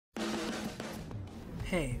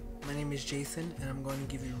Hey, my name is Jason, and I'm going to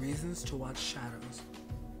give you reasons to watch Shadows.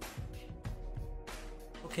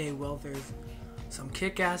 Okay, well, there's some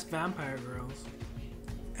kick-ass vampire girls.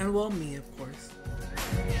 And well, me, of course.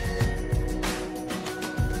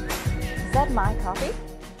 Is that my coffee?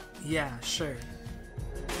 Yeah, sure.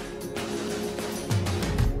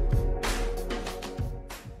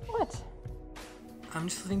 What? I'm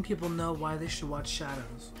just letting people know why they should watch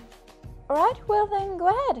Shadows. Alright, well then go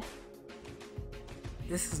ahead.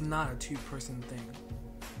 This is not a two-person thing.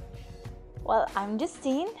 Well, I'm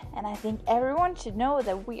Justine, and I think everyone should know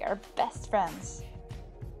that we are best friends.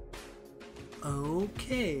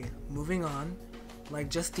 Okay, moving on. Like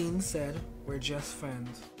Justine said, we're just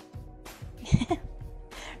friends.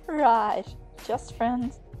 Right, just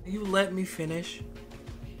friends. You let me finish.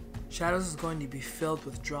 Shadows is going to be filled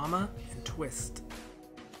with drama and twist.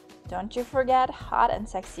 Don't you forget hot and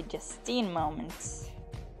sexy Justine moments.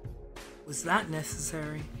 Was that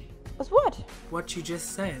necessary? Was what? What you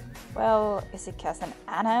just said. Well, is it cousin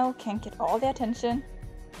Anna can't get all the attention?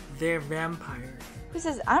 They're vampires. Who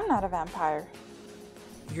says I'm not a vampire?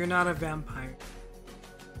 You're not a vampire.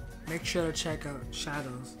 Make sure to check out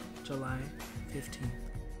Shadows, July 15th.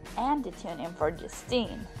 And to tune in for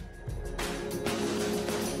Justine.